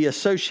also be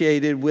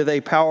associated with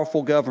a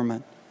powerful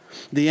government.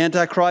 The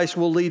Antichrist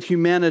will lead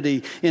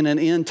humanity in an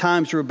end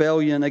times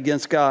rebellion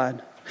against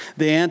God.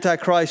 The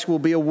Antichrist will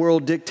be a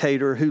world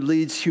dictator who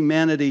leads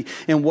humanity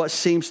in what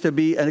seems to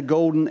be a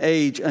golden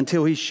age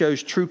until he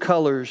shows true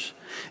colors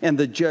and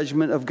the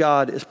judgment of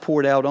God is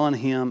poured out on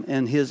him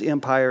and his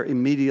empire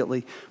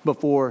immediately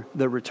before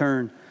the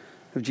return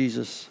of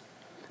Jesus.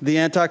 The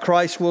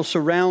Antichrist will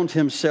surround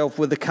himself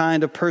with the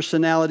kind of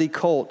personality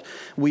cult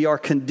we are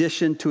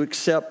conditioned to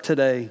accept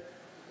today.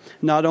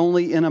 Not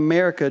only in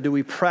America do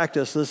we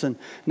practice a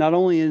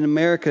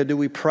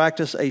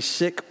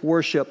sick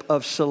worship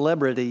of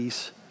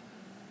celebrities,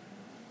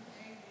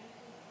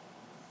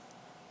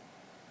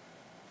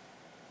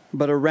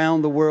 but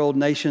around the world,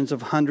 nations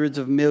of hundreds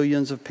of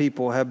millions of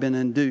people have been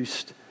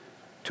induced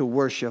to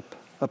worship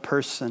a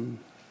person.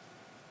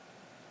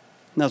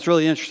 Now, it's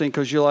really interesting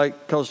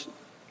because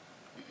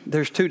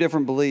there's two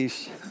different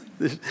beliefs.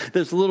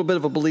 there's a little bit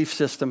of a belief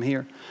system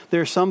here.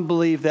 There's some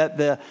believe that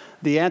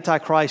the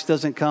Antichrist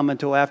doesn't come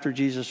until after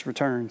Jesus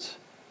returns,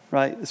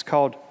 right? It's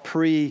called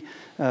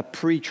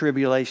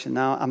pre-tribulation.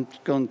 Now, I'm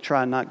going to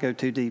try and not go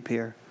too deep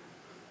here.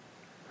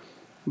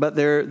 But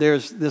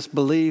there's this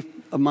belief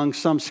among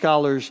some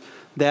scholars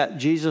that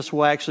Jesus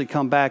will actually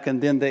come back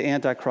and then the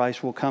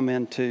Antichrist will come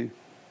into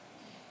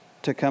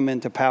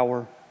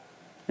power.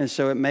 And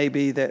so it may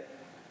be that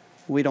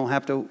we don't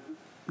have to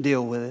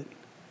deal with it.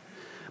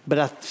 But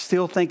I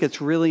still think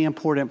it's really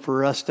important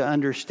for us to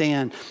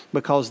understand,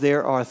 because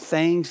there are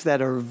things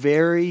that are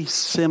very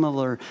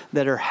similar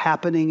that are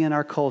happening in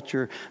our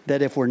culture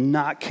that if we're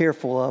not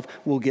careful of,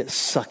 we'll get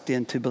sucked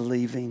into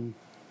believing.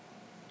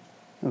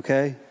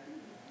 Okay?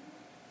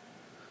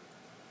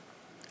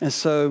 And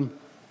so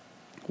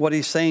what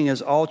he's saying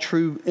is all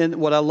true, and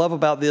what I love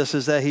about this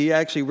is that he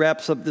actually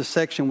wraps up this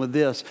section with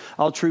this: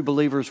 all true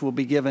believers will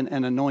be given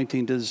an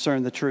anointing to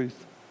discern the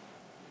truth.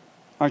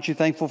 Aren't you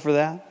thankful for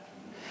that?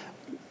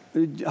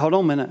 Hold on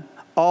a minute.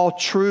 All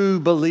true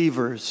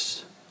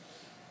believers,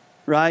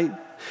 right?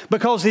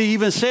 Because he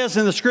even says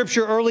in the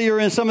scripture earlier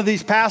in some of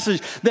these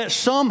passages that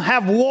some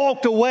have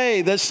walked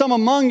away, that some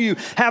among you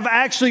have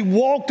actually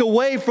walked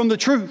away from the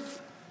truth.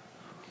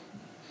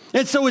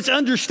 And so it's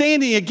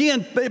understanding,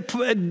 again,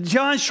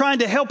 John's trying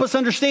to help us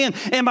understand,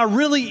 am I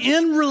really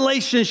in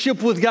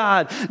relationship with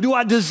God? Do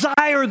I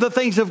desire the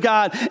things of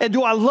God? And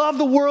do I love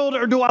the world,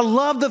 or do I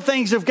love the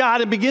things of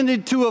God? And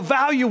begin to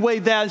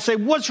evaluate that and say,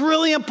 what's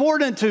really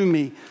important to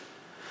me?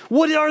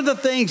 What are the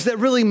things that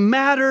really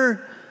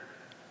matter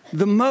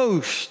the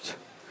most?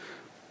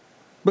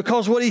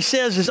 Because what he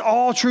says is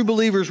all true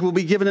believers will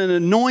be given an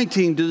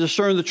anointing to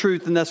discern the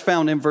truth, and that's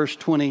found in verse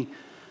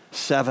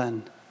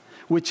 27.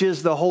 Which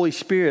is the Holy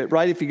Spirit,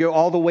 right? If you go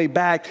all the way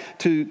back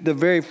to the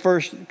very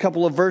first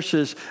couple of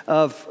verses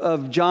of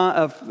 1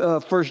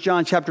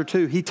 John chapter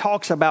 2, he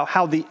talks about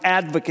how the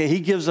advocate,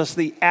 he gives us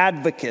the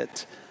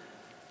advocate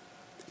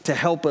to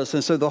help us.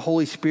 And so the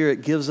Holy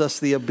Spirit gives us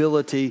the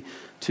ability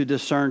to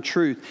discern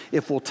truth.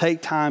 If we'll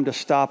take time to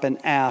stop and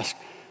ask,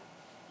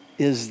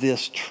 is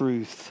this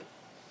truth?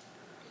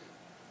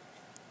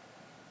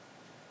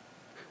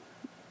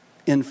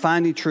 In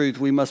finding truth,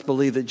 we must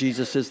believe that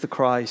Jesus is the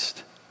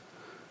Christ,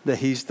 that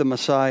he's the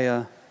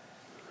Messiah,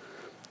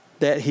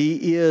 that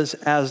he is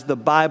as the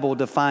Bible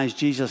defines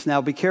Jesus.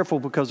 Now be careful,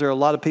 because there are a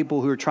lot of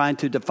people who are trying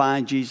to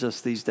define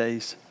Jesus these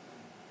days.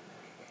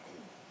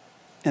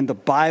 And the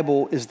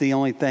Bible is the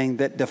only thing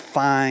that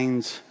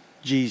defines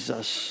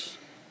Jesus.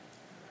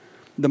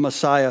 The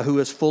Messiah, who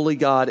is fully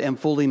God and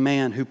fully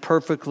man, who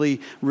perfectly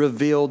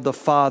revealed the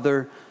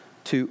Father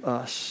to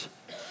us.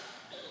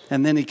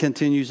 And then he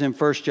continues in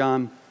 1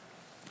 John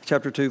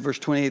chapter 2, verse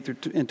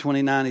 28 and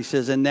 29, he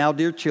says, and now,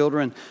 dear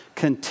children,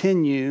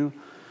 continue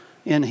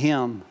in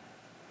him.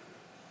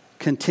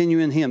 Continue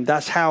in him.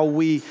 That's how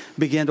we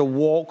begin to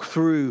walk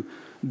through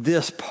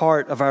this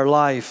part of our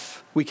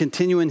life. We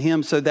continue in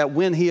him so that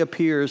when he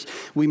appears,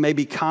 we may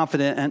be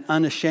confident and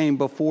unashamed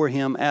before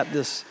him at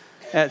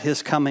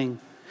his coming.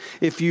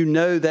 If you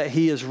know that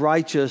he is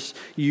righteous,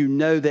 you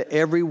know that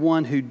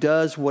everyone who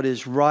does what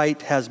is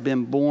right has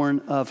been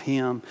born of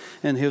him.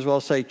 And here's what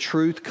I'll say: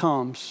 truth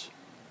comes.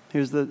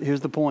 Here's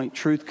the point.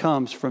 Truth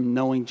comes from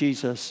knowing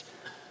Jesus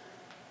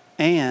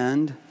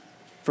and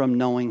from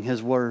knowing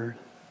his word.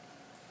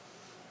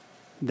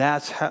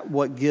 That's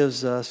what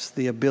gives us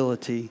the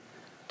ability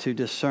to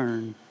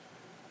discern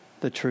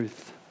the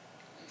truth.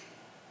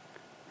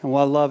 And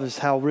what I love is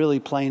how really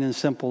plain and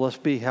simple,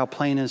 how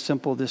plain and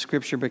simple this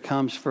scripture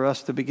becomes for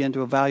us to begin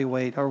to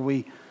evaluate. Are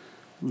we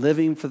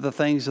living for the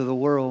things of the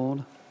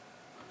world,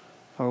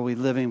 or are we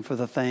living for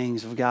the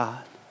things of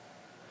God?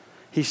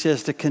 He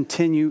says to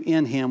continue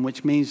in him,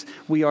 which means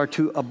we are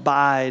to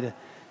abide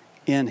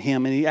in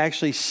him. And he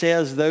actually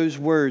says those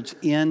words,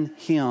 in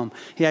him.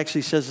 He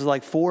actually says it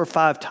like 4 or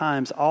 5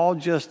 times, all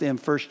just in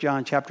 1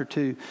 John chapter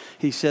 2.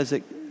 He says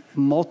it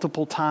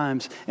multiple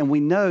times. And we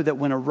know that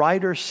when a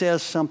writer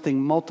says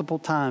something multiple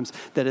times,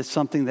 that it's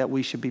something that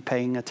we should be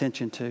paying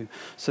attention to.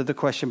 So the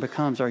question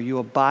becomes, are you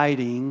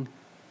abiding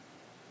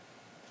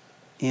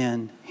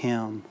in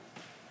him?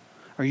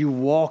 Are you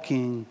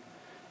walking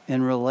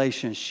in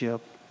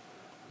relationship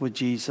with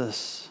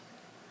Jesus?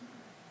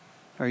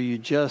 Are you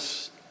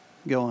just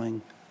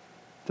going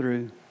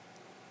through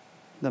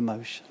the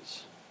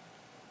motions?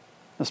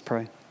 Let's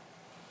pray.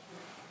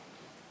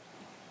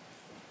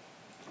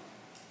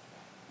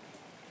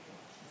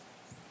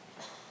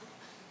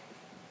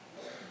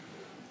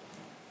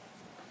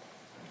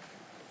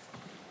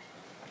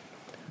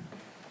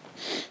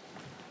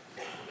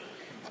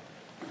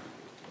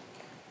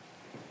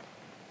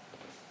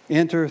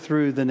 Enter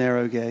through the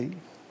narrow gate.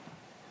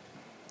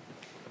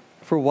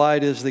 For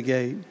wide is the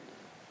gate,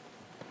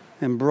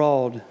 and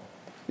broad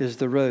is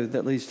the road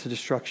that leads to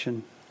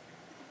destruction,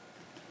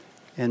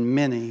 and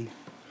many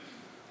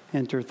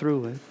enter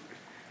through it.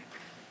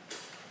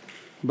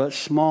 But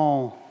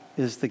small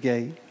is the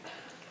gate,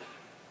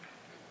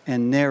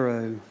 and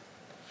narrow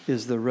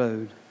is the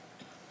road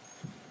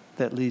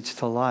that leads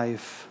to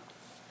life,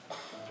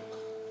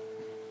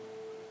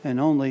 and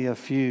only a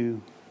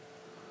few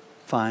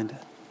find it.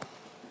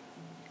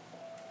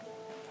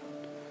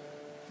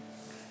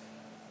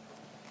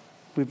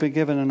 We've been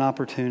given an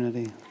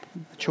opportunity,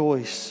 a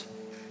choice.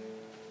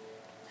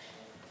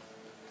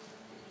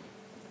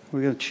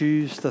 We're going to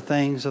choose the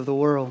things of the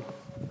world.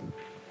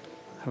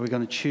 Are we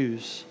going to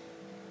choose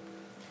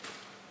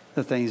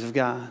the things of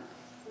God?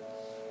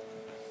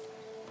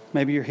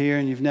 Maybe you're here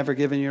and you've never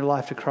given your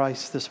life to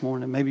Christ this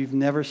morning. Maybe you've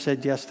never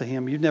said yes to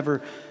Him. You've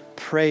never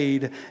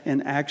prayed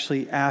and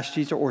actually asked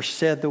Jesus or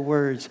said the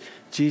words,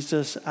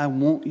 Jesus, I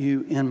want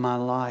you in my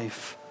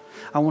life.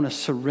 I want to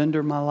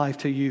surrender my life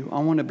to you. I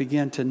want to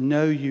begin to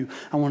know you.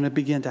 I want to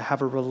begin to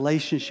have a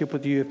relationship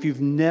with you. If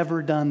you've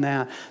never done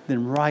that,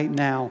 then right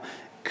now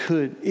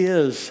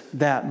is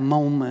that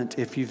moment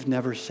if you've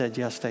never said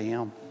yes to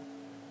Him.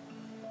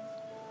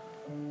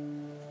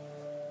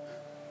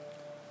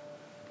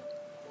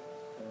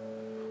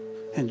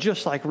 And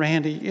just like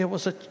Randy, it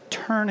was a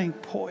turning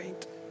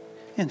point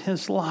in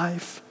his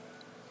life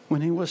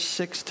when he was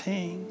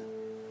 16.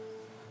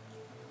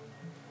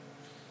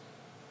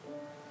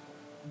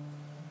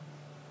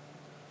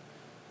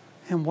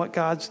 And what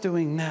God's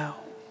doing now.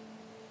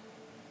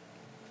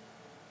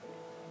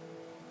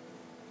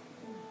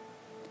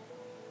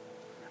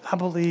 I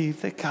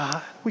believe that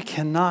God, we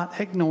cannot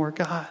ignore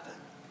God.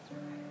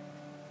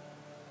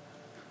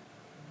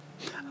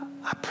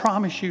 I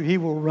promise you, He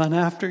will run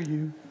after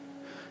you.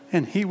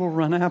 And He will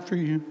run after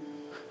you.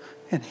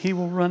 And He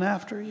will run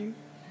after you.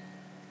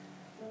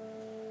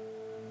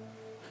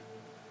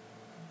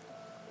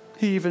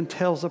 He even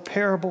tells a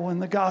parable in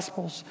the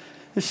Gospels.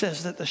 It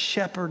says that the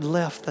shepherd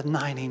left the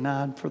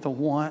 99 for the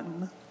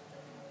one.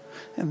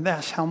 And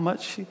that's how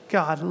much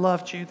God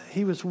loved you, that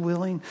He was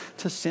willing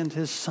to send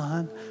His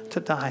Son to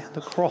die on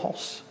the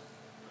cross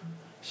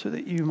so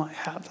that you might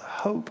have the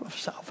hope of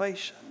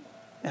salvation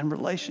and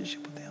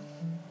relationship with Him.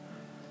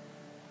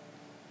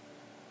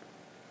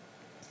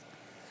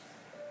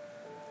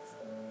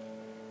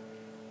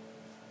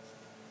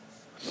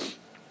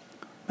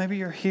 Maybe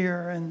you're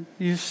here and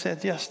you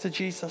said yes to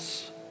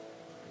Jesus.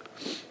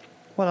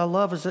 What I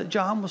love is that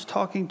John was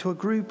talking to a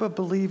group of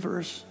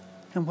believers,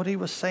 and what he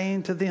was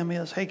saying to them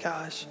is, hey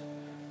guys,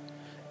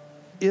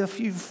 if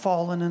you've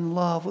fallen in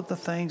love with the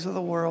things of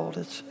the world,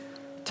 it's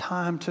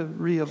time to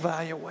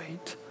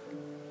reevaluate,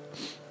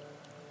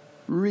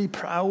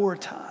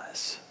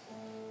 reprioritize.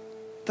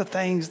 The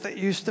things that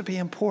used to be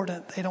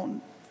important,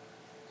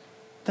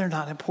 they're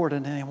not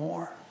important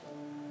anymore.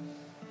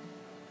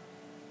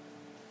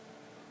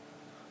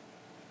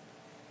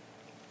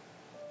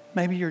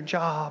 Maybe your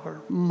job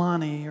or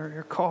money or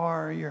your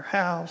car or your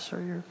house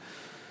or your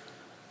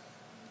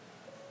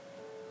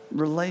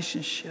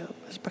relationship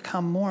has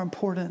become more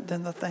important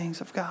than the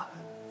things of God.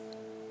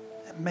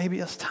 And maybe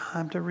it's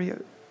time to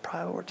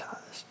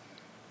reprioritize.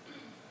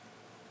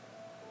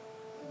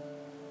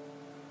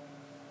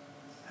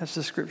 As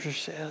the scripture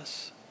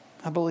says,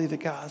 I believe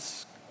that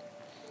God's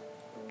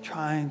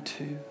trying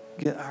to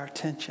get our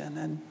attention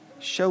and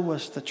show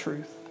us the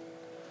truth.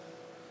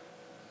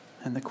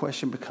 And the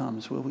question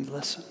becomes, will we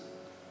listen?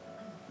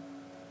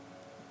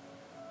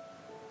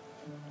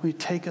 We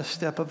take a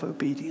step of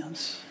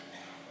obedience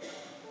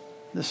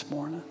this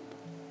morning.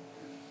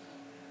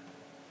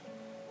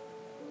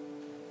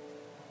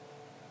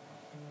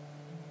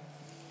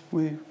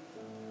 We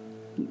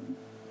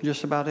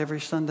just about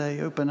every Sunday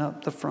open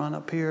up the front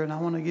up here, and I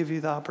want to give you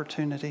the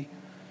opportunity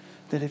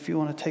that if you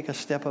want to take a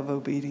step of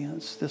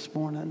obedience this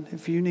morning,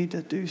 if you need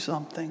to do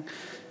something,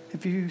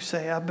 if you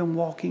say, I've been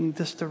walking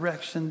this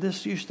direction,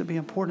 this used to be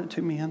important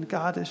to me, and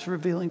God is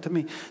revealing to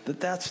me that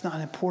that's not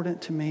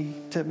important to me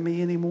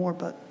anymore,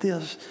 but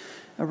this,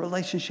 a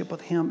relationship with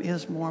Him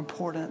is more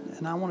important,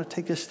 and I want to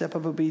take a step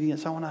of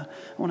obedience. I want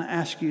to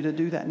ask you to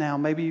do that now.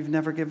 Maybe you've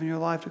never given your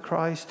life to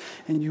Christ,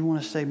 and you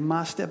want to say,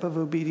 my step of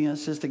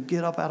obedience is to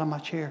get up out of my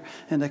chair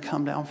and to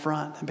come down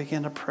front and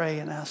begin to pray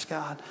and ask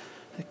God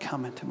to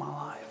come into my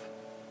life.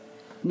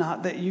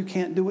 Not that you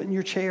can't do it in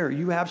your chair.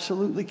 You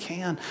absolutely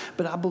can.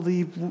 But I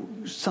believe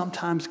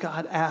sometimes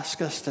God asks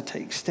us to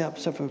take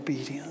steps of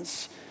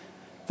obedience.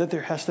 That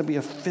there has to be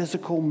a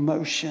physical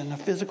motion, a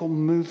physical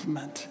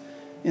movement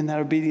in that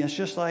obedience.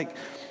 Just like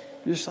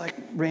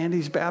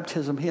Randy's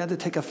baptism, he had to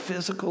take a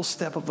physical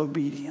step of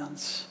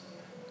obedience.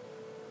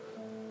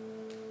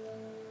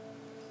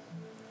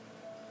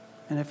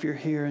 And if you're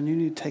here and you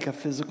need to take a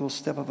physical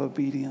step of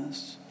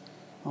obedience,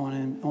 I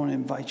want to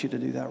invite you to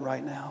do that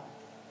right now.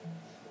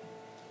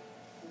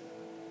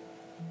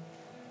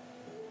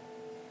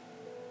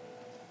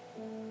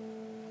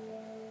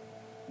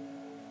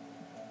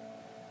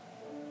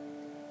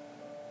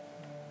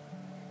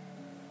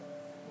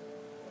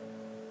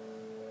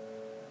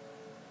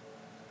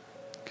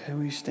 Okay,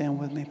 will you stand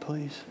with me,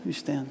 please? You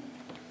stand.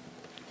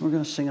 We're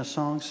going to sing a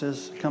song that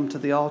says, come to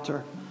the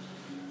altar.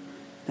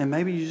 And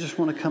maybe you just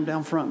want to come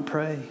down front and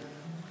pray.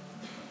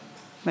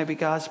 Maybe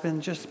God's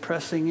been just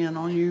pressing in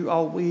on you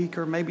all week,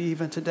 or maybe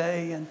even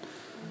today, and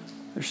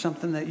there's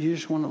something that you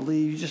just want to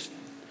leave.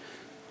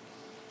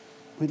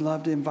 We'd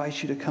love to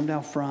invite you to come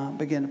down front,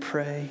 begin to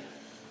pray.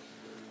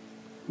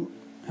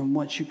 And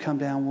once you come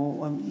down,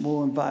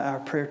 we'll invite our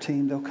prayer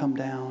team. They'll come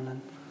down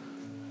and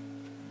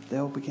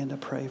they'll begin to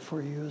pray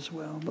for you as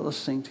well. But let's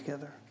sing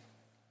together.